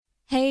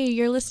Hey,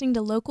 you're listening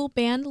to Local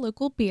Band,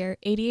 Local Beer,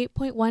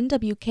 88.1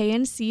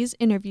 WKNC's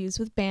interviews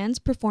with bands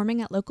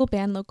performing at Local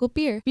Band, Local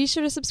Beer. Be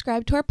sure to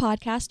subscribe to our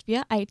podcast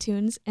via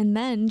iTunes and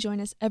then join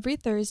us every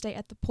Thursday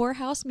at the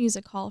Poorhouse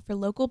Music Hall for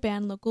Local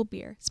Band, Local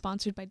Beer,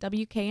 sponsored by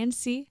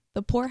WKNC,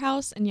 the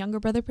Poorhouse, and Younger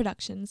Brother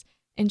Productions.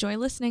 Enjoy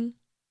listening.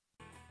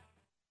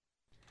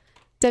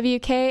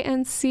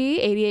 WKNC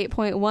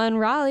 88.1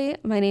 Raleigh.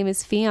 My name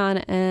is Fionn,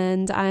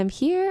 and I'm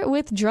here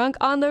with Drunk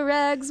on the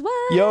Regs. What?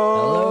 Yo!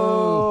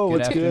 Hello.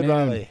 What's good,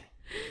 Raleigh?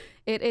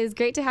 It is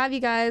great to have you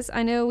guys.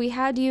 I know we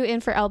had you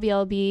in for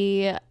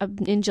LBLB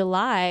in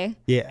July.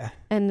 Yeah.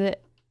 And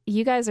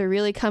you guys are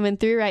really coming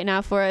through right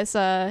now for us.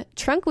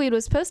 Trunkweed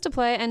was supposed to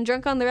play, and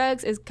Drunk on the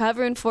Regs is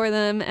covering for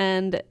them,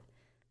 and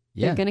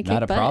yeah, gonna kick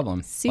not a butt.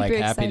 problem. Super happy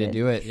excited. to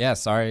do it. Yeah,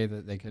 sorry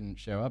that they couldn't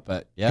show up,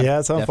 but yeah. Yeah,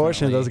 it's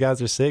unfortunate. definitely. Those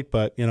guys are sick,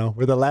 but,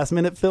 we're the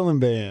last-minute filling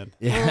band.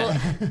 Yeah.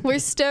 Well, we're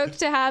stoked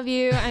to have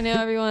you. I know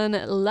everyone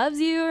loves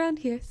you around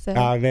here. So,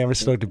 Man, we're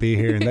stoked to be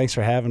here, and thanks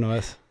for having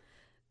us.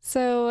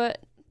 so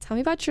tell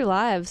me about your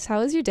lives. How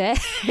was your day?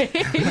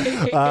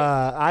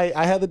 I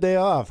had the day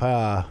off.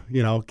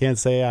 Can't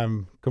say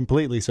I'm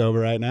completely sober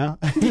right now.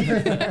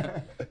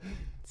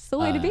 It's the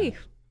way to be.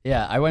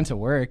 Yeah, I went to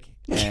work,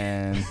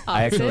 and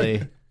I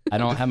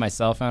don't have my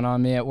cell phone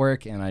on me at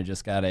work, and I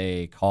just got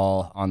a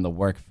call on the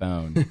work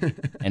phone,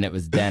 and it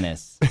was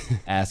Dennis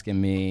asking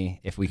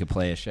me if we could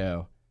play a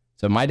show.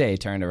 So my day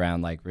turned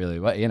around like really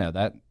well.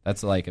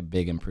 That's like a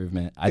big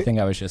improvement. I think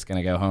I was just going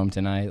to go home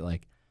tonight,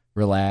 like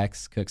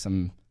relax, cook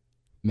some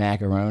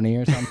macaroni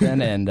or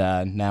something, and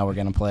now we're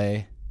going to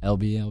play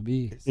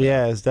LBLB. So.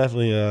 Yeah, it's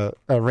definitely a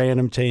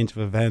random change of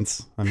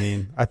events. I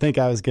mean, I think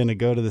I was going to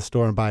go to the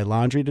store and buy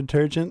laundry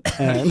detergent.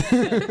 And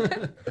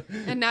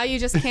And now you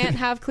just can't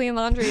have clean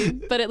laundry,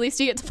 but at least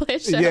you get to play a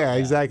show. yeah,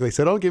 exactly.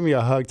 So don't give me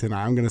a hug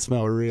tonight. I'm going to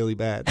smell really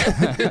bad.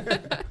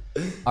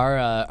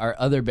 Our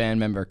other band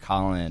member,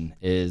 Colin,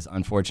 is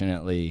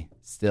unfortunately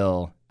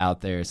still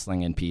out there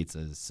slinging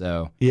pizzas.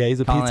 So Yeah, he's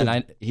a Colin,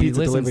 pizza he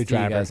listens delivery to you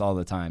driver. guys all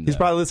the time. He's though.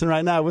 probably listening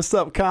right now. What's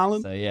up,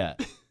 Colin? So yeah,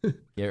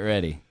 get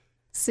ready.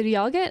 So do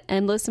y'all get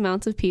endless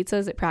amounts of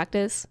pizzas at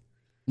practice?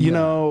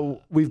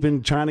 We've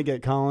been trying to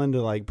get Colin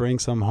to bring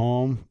some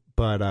home,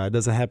 but it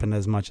doesn't happen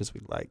as much as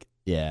we'd like.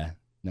 Yeah,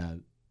 no,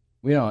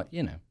 we don't.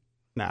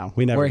 No,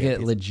 we never Work get at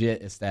pizza.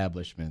 legit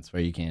establishments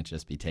where you can't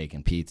just be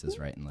taking pizzas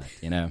right and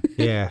left.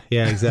 Yeah,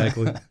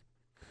 exactly.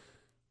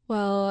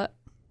 Well,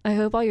 I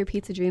hope all your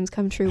pizza dreams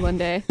come true one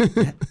day.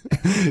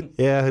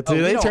 Yeah,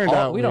 they turned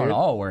out We weird. don't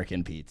all work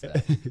in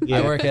pizza. Yeah.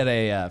 I work at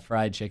a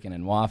fried chicken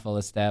and waffle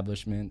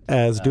establishment.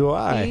 As do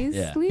I.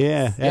 Yeah. Beasley's?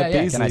 Yeah, Yeah, at yeah, can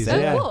I Beasley's,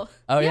 say yeah. Oh, cool.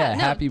 Oh yeah, no.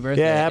 happy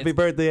birthday! Yeah, happy It's-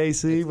 birthday,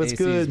 AC. it's What's AC's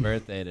good?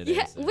 birthday today.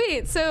 Yeah, so-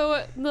 wait,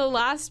 so the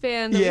last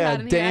band that we Yeah,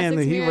 had in Dan,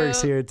 here, he Essex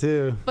works Miro, here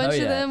too. bunch Oh,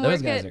 of yeah, them those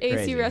work guys at are AC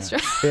crazy, huh?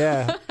 Restaurant.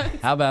 Yeah,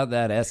 How about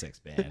that Essex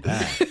band?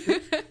 Huh?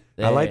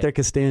 I like their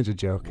Costanza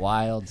joke.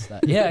 wild stuff.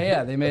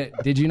 Yeah, they made.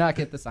 Did you not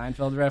get the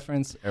Seinfeld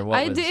reference or what?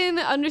 I didn't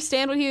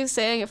understand what he was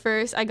saying at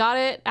first. I got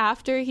it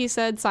after he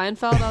said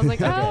Seinfeld. I was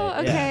like, oh,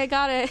 okay, yeah. I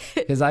got it.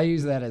 Because I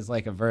use that as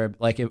like a verb,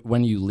 like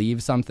when you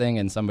leave something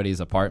in somebody's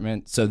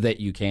apartment so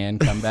that you can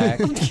come back.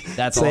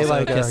 That's Say also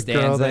like a girl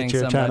Costanzaing that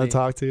you're trying to somebody.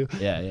 talk to.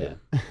 Yeah.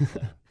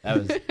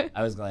 So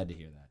I was glad to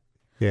hear that.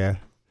 Yeah.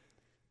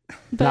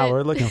 But No,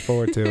 we're looking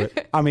forward to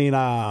it. I mean,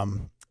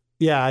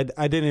 yeah,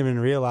 I didn't even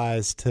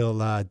realize till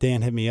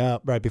Dan hit me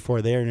up right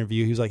before their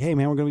interview. He was like, "Hey,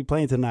 man, we're gonna be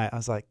playing tonight." I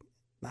was like,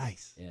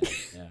 "Nice."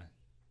 Yeah.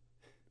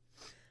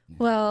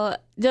 well,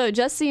 no,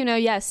 just so you know,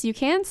 yes, you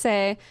can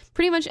say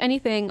pretty much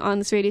anything on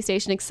this radio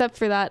station except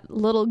for that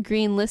little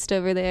green list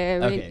over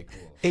there. Okay,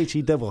 cool.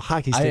 HE double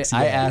hockey I sticks.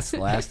 asked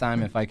last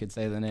time if I could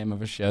say the name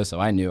of a show, so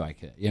I knew I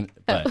could.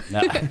 But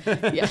no,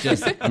 Yeah.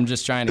 I'm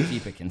just trying to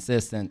keep it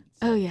consistent.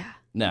 Oh, yeah.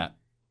 No.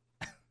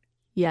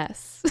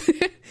 Yes.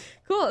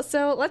 Cool.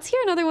 So let's hear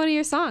another one of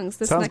your songs.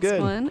 This Sounds next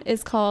good. one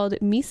is called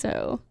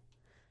Miso.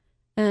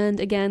 And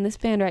again, this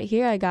band right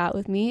here I got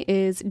with me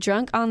is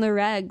Drunk on the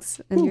Regs.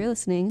 And you're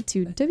listening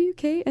to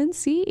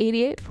WKNC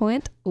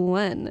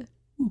 88.1.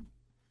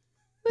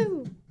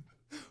 Woo.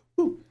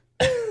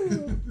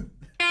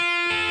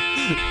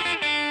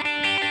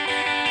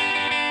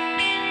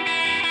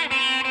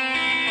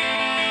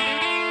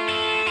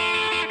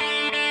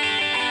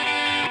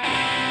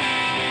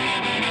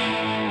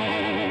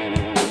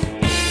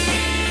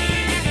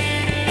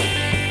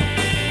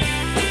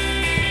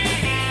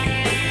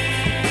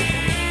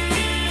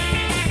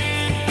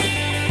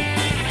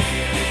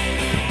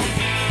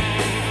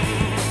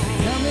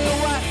 Tell me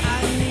what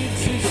I need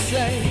to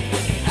say.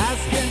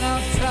 Asking,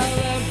 I'll tell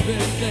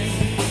everything.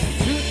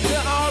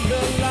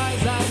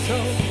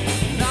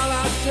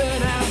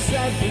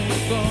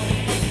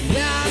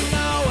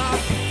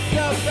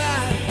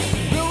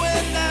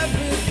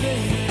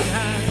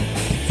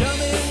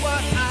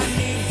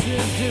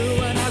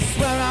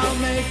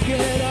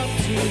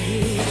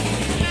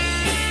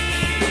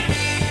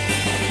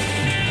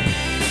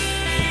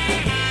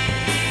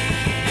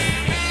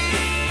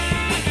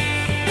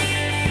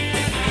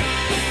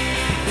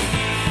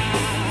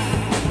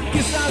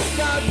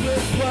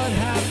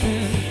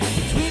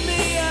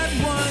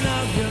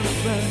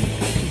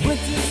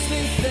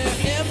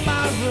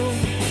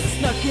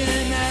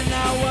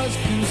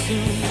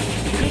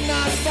 Could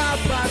not stop,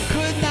 I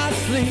could not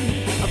sleep.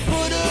 I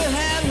put her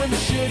hand where it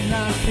should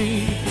not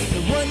be.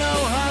 There were no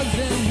hugs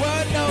and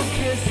were no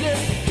kisses.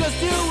 Just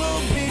two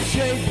who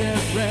betrayed their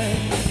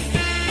friends.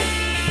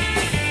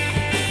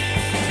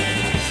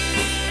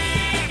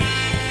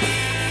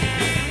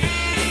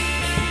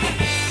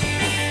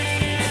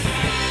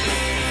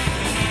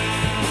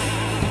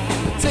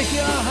 Take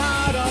your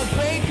heart, I'll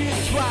break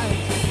it twice.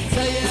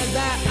 Tell you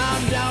that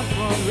I'm down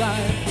for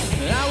life.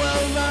 And I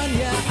will run,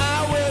 yeah,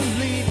 I will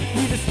lead.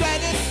 Leave it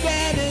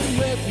standing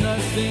with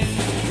nothing.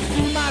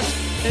 My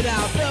shit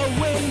out the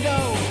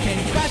window.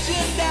 Came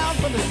crashing down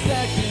from the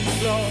second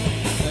floor.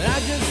 And I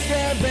just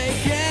stare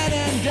vacant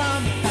and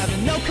dumb,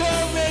 having no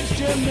courage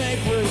to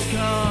make words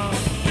come.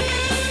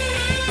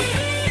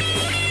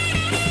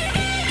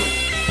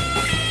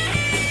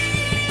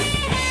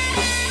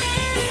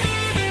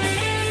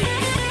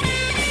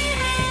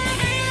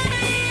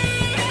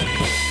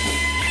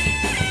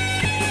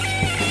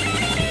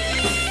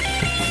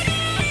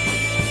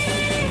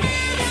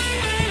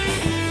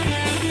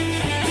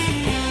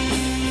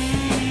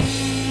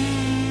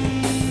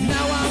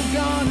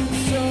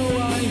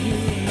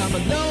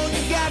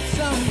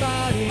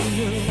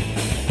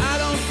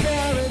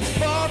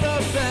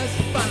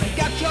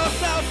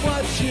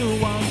 You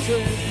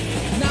wanted.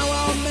 Now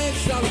I'll make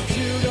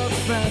solitude a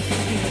friend.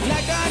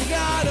 Like I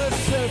got a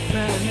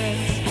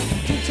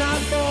serpent. Due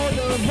time for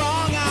the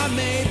wrong I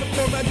made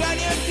before I got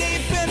you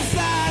deep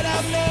inside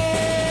of me.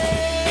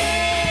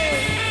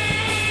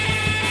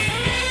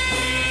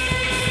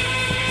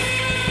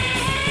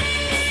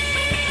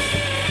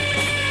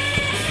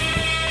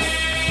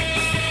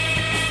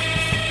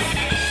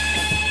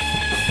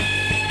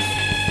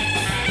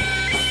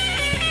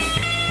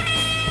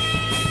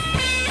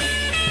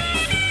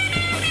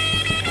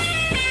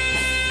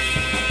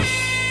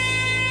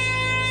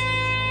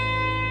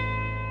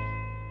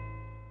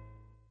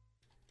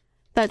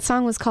 That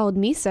song was called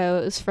Miso.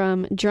 It was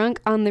from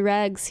Drunk on the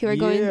Regs, who are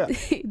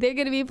they're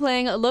going to be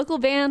playing a local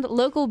band,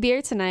 Local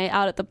Beer tonight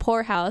out at the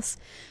Poorhouse.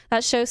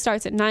 That show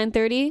starts at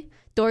 9:30.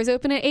 Doors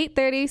open at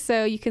 8:30,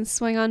 so you can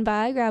swing on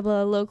by, grab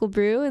a local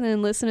brew, and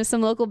then listen to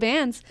some local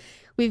bands.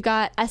 We've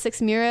got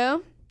Essex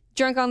Miro,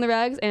 Drunk on the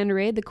Regs, and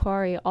Raid the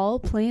Quarry all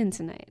playing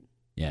tonight.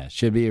 Yeah,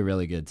 should be a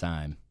really good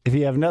time. If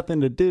you have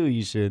nothing to do,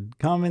 you should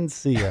come and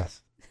see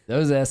us.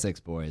 Those Essex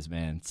boys,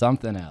 man,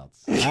 something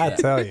else. I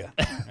tell you.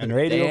 And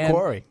Radio Dan,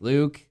 Quarry.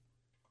 Luke,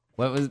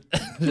 what was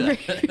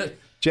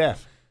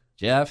Jeff.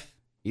 Jeff?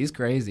 He's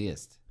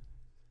craziest.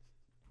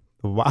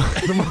 Wow.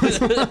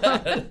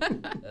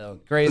 Oh,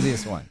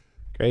 craziest one.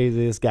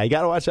 Craziest guy. You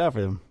got to watch out for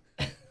him.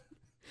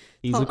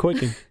 He's a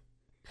quickie.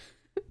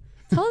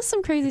 Tell us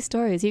some crazy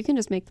stories. You can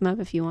just make them up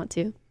if you want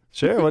to.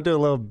 Sure, we'll do a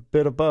little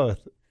bit of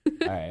both.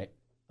 All right.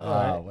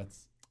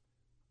 What's?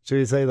 Should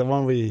we say the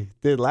one we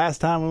did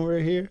last time when we were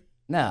here?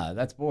 No,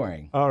 that's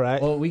boring. All right.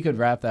 Well, we could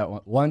wrap that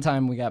one. One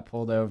time we got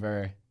pulled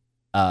over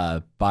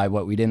by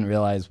what we didn't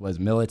realize was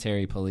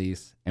military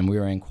police, and we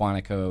were in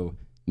Quantico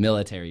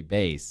military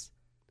base,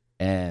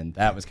 and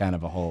that was kind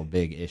of a whole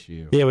big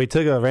issue. Yeah, we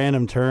took a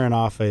random turn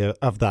off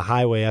of the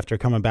highway after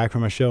coming back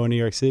from a show in New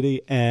York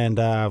City, and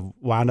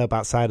wound up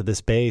outside of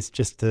this base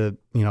just to,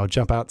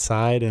 jump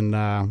outside and,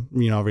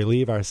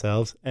 relieve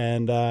ourselves.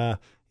 And,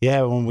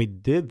 when we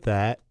did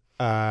that,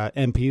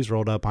 MPs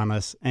rolled up on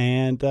us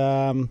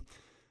and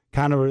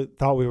kind of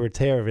thought we were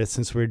terrorists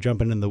since we were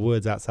jumping in the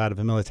woods outside of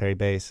a military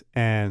base.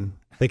 And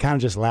they kind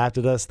of just laughed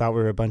at us, thought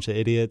we were a bunch of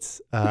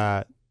idiots,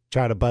 tried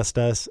to bust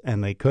us,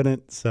 and they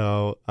couldn't.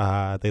 So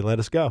they let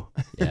us go.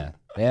 Yeah.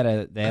 They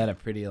had a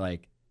pretty,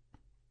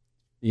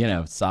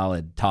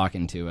 solid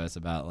talking to us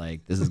about,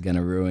 this is going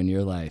to ruin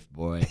your life,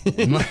 boy.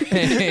 And,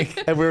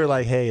 and we were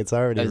like, hey, it's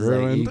already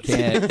ruined. You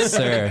can't,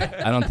 sir.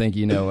 I don't think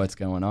you know what's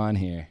going on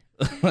here.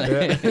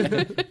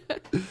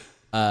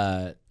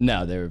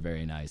 No, they were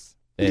very nice.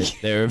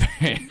 They were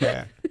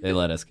very, they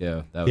let us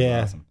go. That was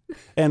awesome.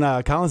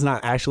 And Colin's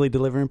not actually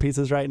delivering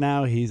pizzas right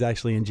now. He's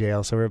actually in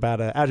jail. So we're about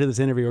to, after this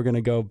interview, we're going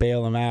to go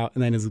bail him out,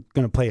 and then he's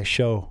going to play a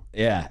show.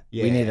 Yeah.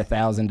 We need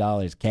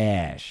 $1,000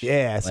 cash.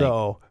 Yeah.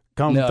 So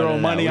come throw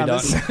money on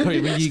this.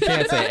 You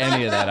can't say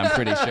any of that. I'm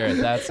pretty sure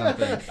that's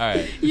something. All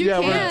right.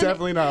 We're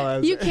definitely not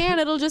allowed to You can.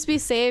 It'll just be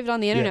saved on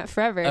the internet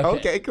forever.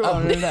 Okay, cool.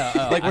 Oh, no.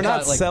 Oh, we're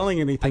not selling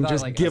anything.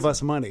 Just give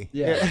us money.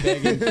 Yeah.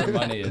 Begging for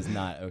money is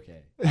not okay.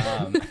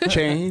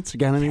 Change.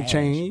 Got any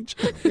change?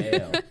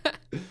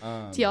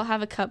 Do y'all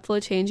have a cup full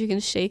of change you can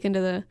shake into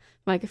the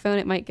microphone?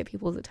 It might get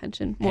people's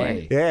attention more.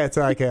 Hey. Yeah, it's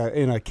like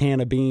in a can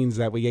of beans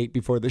that we ate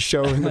before the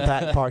show in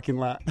the parking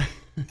lot.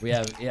 We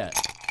have,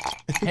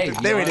 Hey,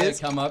 there it is.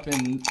 Come up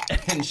and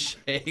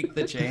shake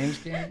the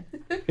change can?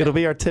 It'll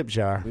be our tip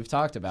jar. We've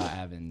talked about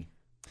having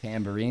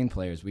tambourine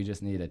players. We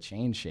just need a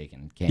change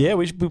shaking can. Yeah,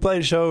 we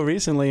played a show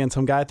recently, and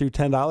some guy threw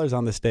 $10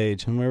 on the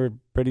stage, and we were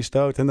pretty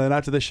stoked. And then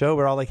after the show,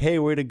 we're all like, hey,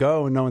 where'd it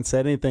go? And no one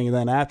said anything. And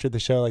then after the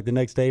show, the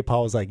next day,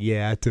 Paul was like,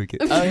 yeah, I took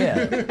it. Oh,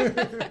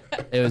 yeah.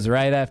 It was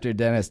right after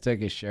Dennis took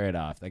his shirt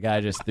off. The guy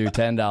just threw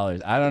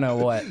 $10. I don't know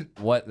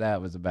what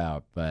that was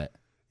about, but...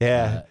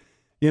 Yeah.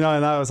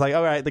 and I was like,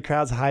 all right, the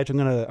crowd's hyped. I'm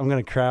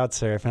gonna crowd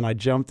surf, and I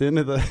jumped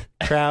into the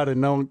crowd,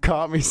 and no one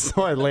caught me,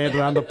 so I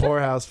landed on the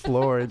poorhouse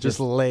floor and just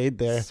laid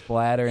there,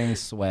 splattering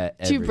sweat.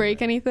 Did you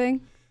break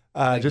anything?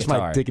 Just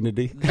guitar. my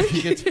dignity.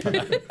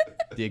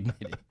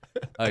 Dignity.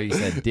 Oh, you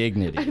said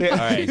dignity. All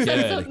right,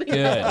 good.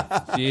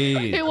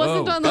 Jeez. It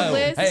wasn't on the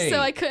list, hey, so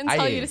I couldn't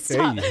tell you to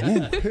stop.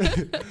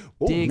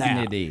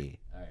 Dignity.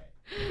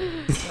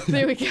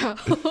 There we go.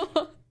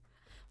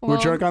 We're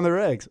drunk on the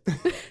regs.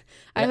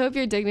 I hope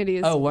your dignity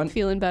is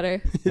feeling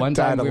better. One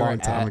time died we a were long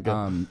time at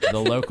ago. the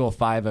local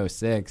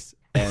 506,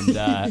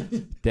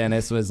 and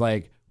Dennis was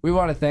like, "We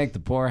want to thank the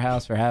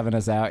Poorhouse for having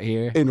us out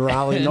here In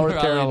Raleigh, North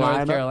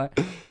Carolina.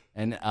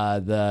 And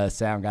the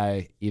sound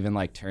guy even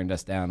like turned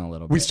us down a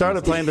little bit. We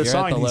started playing the "You're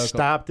song, at and he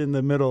stopped in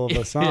the middle of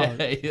the song.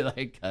 Yeah, he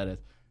like cut us.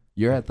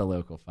 You're at the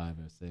local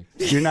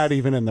 506. You're not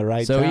even in the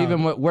right So town.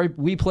 even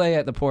we play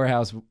at the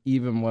Poorhouse,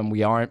 even when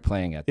we aren't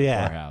playing at the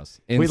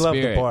Poorhouse. In we love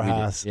the spirit,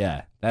 Poorhouse.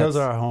 Yeah, Those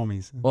are our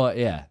homies. Well,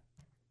 yeah.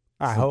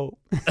 I hope.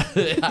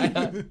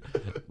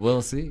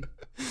 We'll see.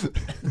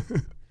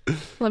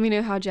 Let me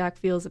know how Jack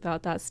feels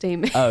about that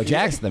statement. Oh,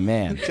 Jack's the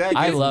man.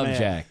 I love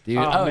Jack, dude.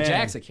 Oh, man.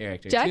 Jack's a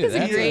character. Jack too. is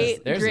a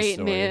great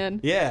story.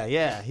 man.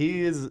 Yeah.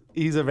 He's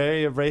a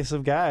very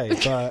abrasive guy,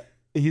 but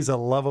he's a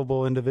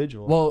lovable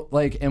individual. Well,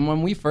 and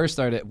when we first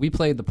started, we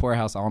played the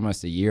Poorhouse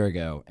almost a year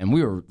ago, and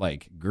we were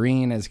like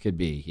green as could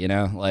be,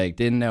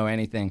 didn't know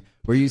anything.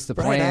 We're used to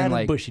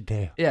playing bushy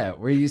tail. Yeah,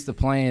 we're used to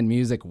playing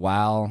music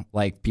while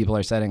people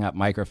are setting up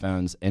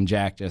microphones, and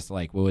Jack just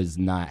was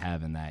not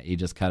having that. He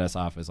just cut us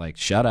off as like,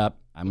 "Shut up!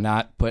 I'm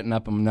not putting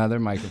up another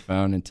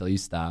microphone until you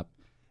stop."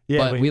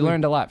 Yeah, but we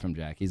learned a lot from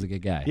Jack. He's a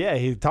good guy. Yeah,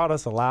 he taught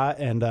us a lot,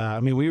 and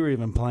we were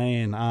even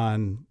playing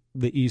on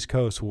the East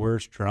Coast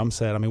worst drum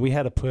set. We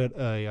had to put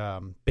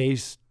a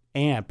bass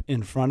amp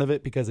in front of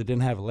it because it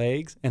didn't have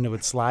legs, and it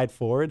would slide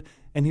forward.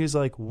 And he was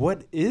like,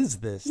 "What is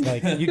this?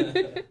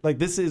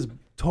 This is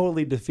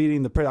totally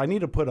defeating the purpose. I need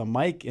to put a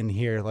mic in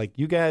here.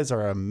 You guys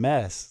are a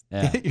mess.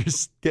 Yeah.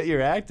 Get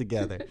your act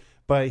together."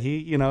 But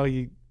he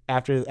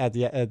at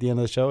the end of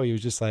the show, he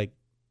was just like,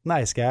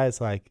 "Nice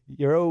guys,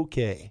 you're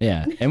okay."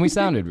 Yeah, and we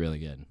sounded really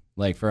good.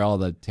 For all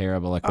the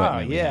terrible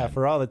equipment. Oh yeah,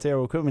 for all the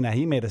terrible equipment. Now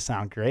he made us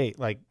sound great.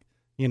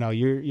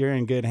 You're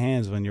in good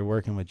hands when you're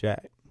working with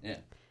Jack. Yeah.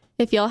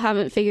 If y'all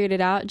haven't figured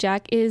it out,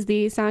 Jack is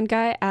the sound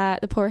guy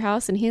at the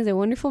Poorhouse, and he's a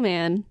wonderful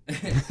man.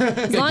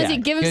 As long as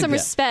you give him some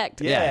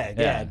respect.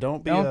 Yeah.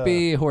 Don't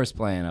be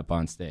horseplaying up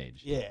on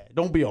stage. Yeah,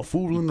 don't be a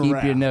fooling Keep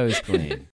around. your nose clean.